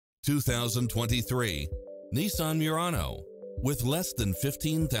2023 Nissan Murano. With less than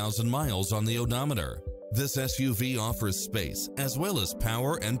 15,000 miles on the odometer, this SUV offers space as well as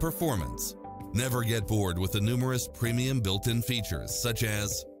power and performance. Never get bored with the numerous premium built-in features such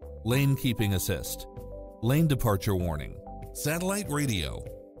as lane keeping assist, lane departure warning, satellite radio,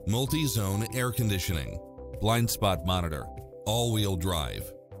 multi-zone air conditioning, blind spot monitor, all-wheel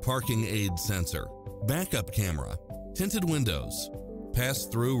drive, parking aid sensor, backup camera, tinted windows,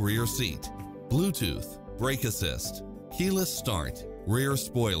 pass-through rear seat, Bluetooth, brake assist, keyless start, rear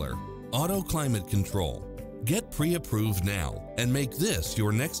spoiler, auto climate control. Get pre-approved now and make this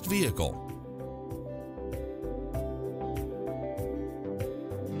your next vehicle.